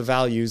opposite of the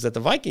values that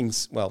the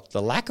Vikings, well,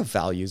 the lack of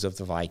values of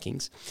the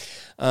Vikings.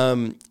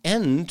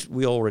 And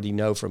we already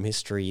know from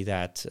history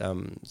that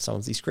some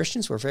of these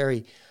Christians were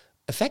very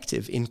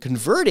effective in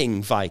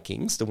converting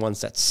Vikings, the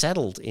ones that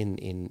settled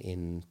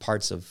in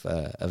parts of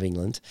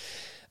England,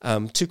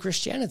 to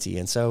Christianity.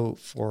 And so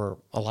for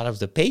a lot of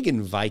the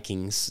pagan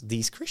Vikings,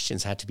 these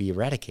Christians had to be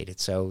eradicated.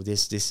 So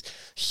this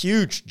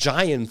huge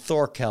giant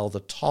Thorkel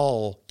the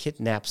Tall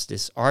kidnaps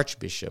this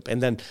archbishop.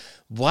 And then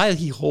while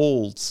he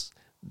holds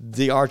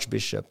the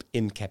archbishop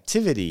in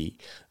captivity,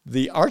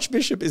 the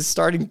archbishop is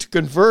starting to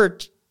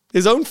convert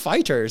his own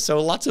fighters.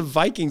 So lots of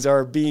Vikings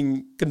are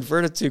being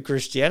converted to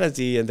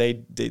Christianity, and they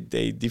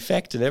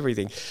defect and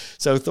everything.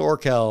 So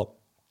Thorkel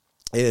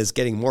is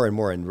getting more and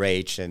more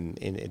enraged, and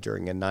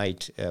during a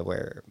night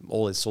where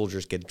all his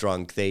soldiers get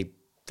drunk, they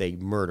they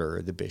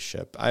murder the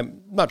bishop.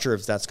 I'm not sure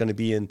if that's going to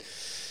be in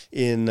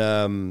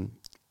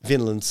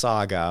Vinland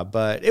Saga,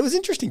 but it was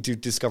interesting to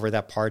discover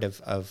that part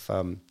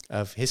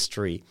of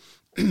history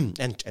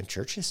and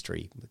church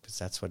history, because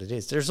that's what it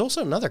is. There's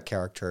also another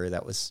character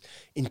that was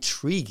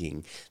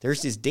intriguing.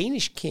 There's this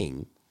Danish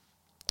king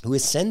who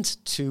is sent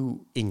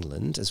to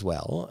England as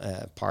well,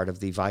 part of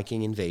the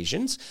Viking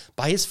invasions,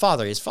 by his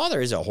father. His father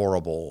is a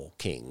horrible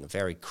king,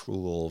 very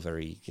cruel,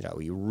 very,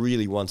 he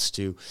really wants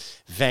to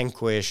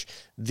vanquish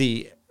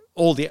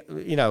all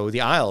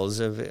the isles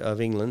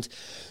of England.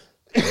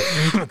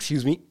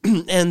 Excuse me.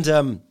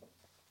 And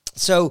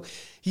so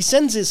he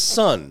sends his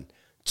son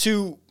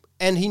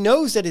and he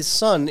knows that his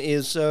son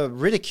is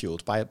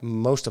ridiculed by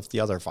most of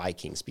the other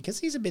Vikings because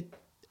he's a bit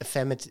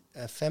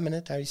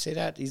effeminate. How do you say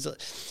that?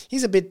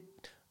 He's a bit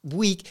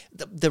weak.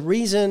 The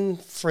reason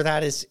for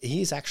that is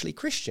he's actually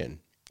Christian.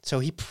 So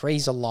he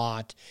prays a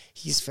lot.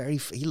 He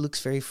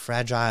looks very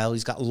fragile.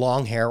 He's got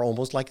long hair,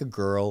 almost like a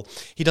girl.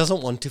 He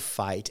doesn't want to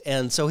fight.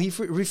 And so he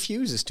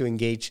refuses to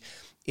engage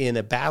in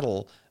a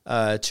battle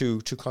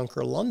to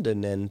conquer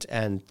London.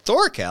 And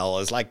Thorkel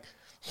is like,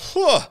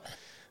 huh.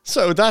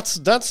 So that's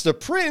the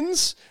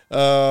prince.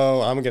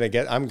 Oh, I'm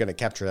gonna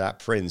capture that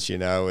prince.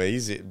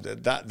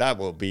 That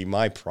will be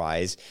my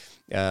prize.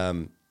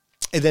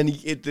 And then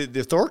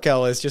the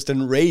Thorkel is just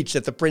enraged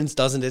that the prince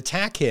doesn't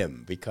attack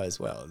him because,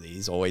 well,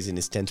 he's always in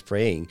his tent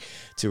praying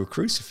to a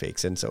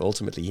crucifix. And so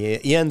ultimately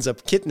he ends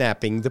up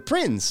kidnapping the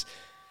prince.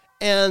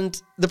 And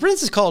the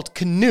prince is called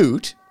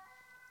Canute.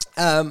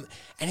 And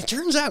it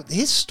turns out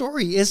his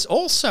story is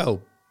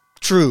also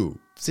true.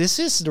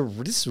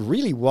 This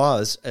really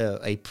was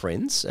a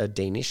prince, a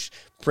Danish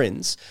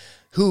prince,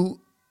 who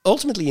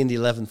ultimately in the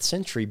 11th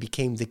century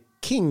became the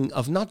king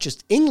of not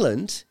just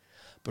England,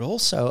 but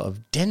also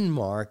of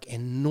Denmark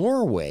and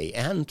Norway,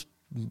 and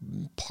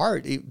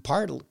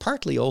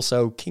partly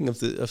also king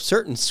of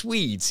certain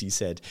Swedes, he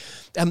said.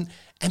 And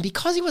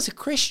because he was a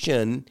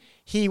Christian,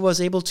 he was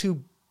able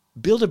to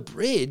build a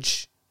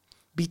bridge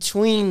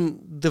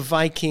between the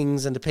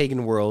Vikings and the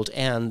pagan world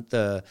and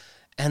the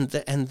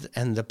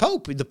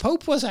Pope. The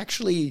Pope was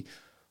actually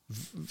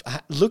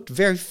looked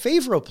very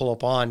favorable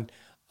upon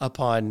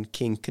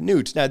King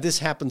Canute. Now, this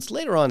happens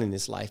later on in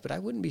his life, but I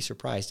wouldn't be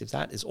surprised if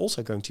that is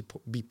also going to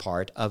be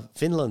part of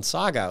Vinland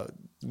Saga.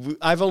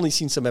 I've only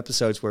seen some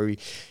episodes where we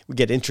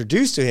get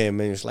introduced to him,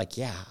 and it's like,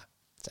 yeah,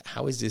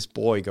 how is this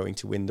boy going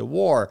to win the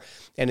war?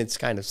 And it's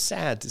kind of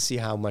sad to see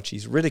how much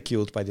he's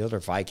ridiculed by the other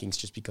Vikings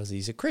just because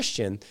he's a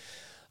Christian.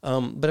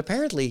 But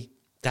apparently,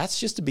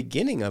 that's just the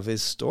beginning of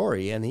his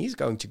story, and he's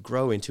going to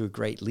grow into a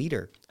great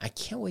leader. I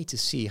can't wait to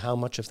see how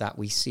much of that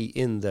we see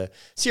in the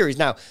series.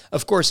 Now,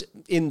 of course,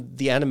 in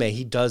the anime,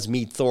 he does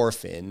meet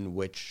Thorfinn,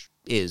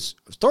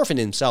 Thorfinn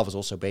himself is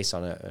also based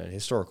on a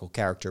historical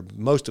character.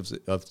 Most of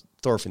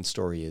Thorfinn's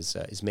story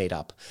is made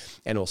up,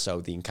 and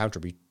also the encounter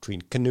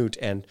between Canute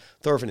and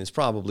Thorfinn is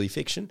probably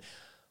fiction.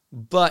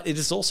 But it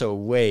is also a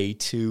way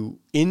to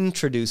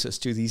introduce us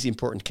to these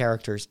important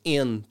characters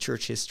in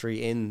church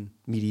history, in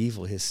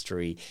medieval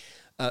history,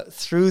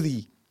 through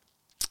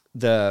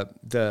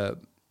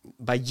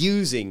by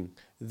using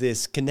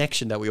this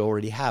connection that we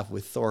already have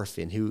with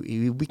Thorfinn,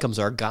 who becomes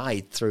our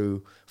guide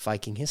through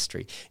Viking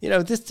history.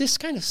 This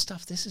kind of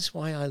stuff, this is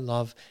why I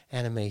love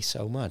anime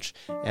so much,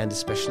 and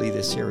especially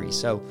this series.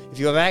 So if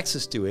you have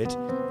access to it,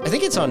 I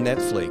think it's on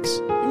Netflix.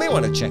 You may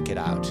want to check it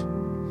out.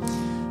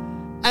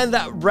 And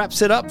that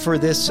wraps it up for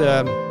this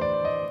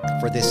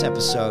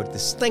episode,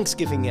 this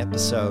Thanksgiving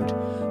episode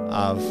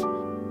of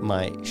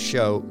my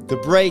show, The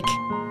Break.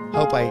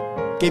 Hope I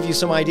gave you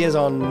some ideas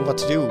on what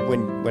to do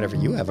whenever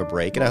you have a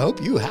break. And I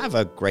hope you have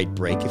a great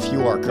break if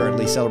you are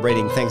currently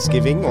celebrating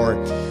Thanksgiving or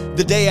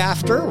the day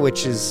after,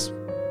 which is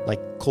like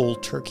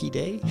Cold Turkey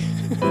Day.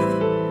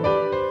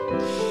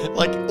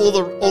 Like all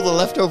the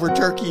leftover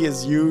turkey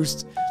is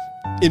used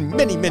in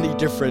many, many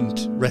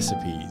different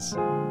recipes.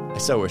 I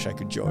so wish I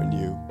could join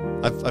you.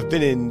 I've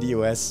been in the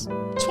US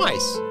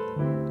twice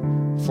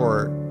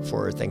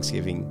for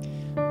Thanksgiving,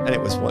 and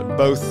it was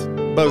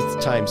both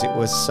times it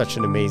was such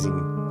an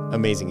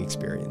amazing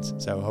experience.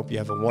 So I hope you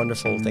have a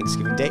wonderful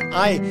Thanksgiving day.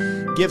 I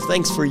give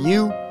thanks for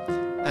you,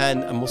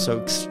 and I'm also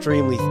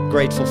extremely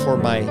grateful for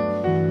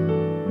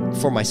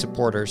my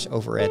supporters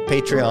over at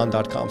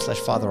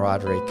patreon.com/Father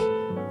Roderick.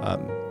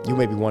 You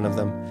may be one of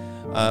them.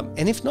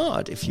 And if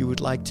not, if you would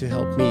like to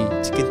help me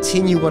to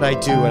continue what I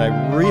do, and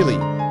I really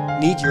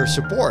need your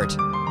support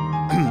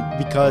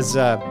because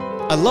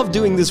I love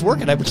doing this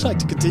work and I would like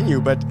to continue,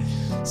 but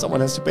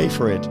someone has to pay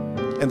for it,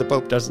 and the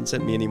Pope doesn't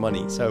send me any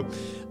money. So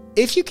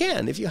if you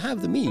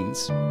have the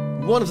means,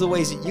 one of the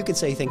ways that you can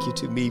say thank you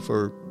to me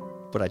for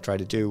what I try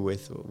to do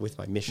with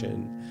my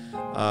mission,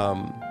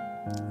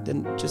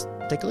 then just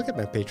take a look at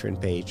my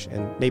Patreon page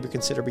and maybe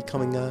consider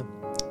becoming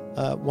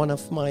one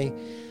of my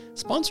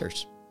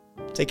sponsors.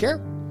 Take care.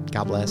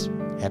 God bless.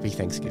 Happy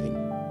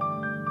Thanksgiving.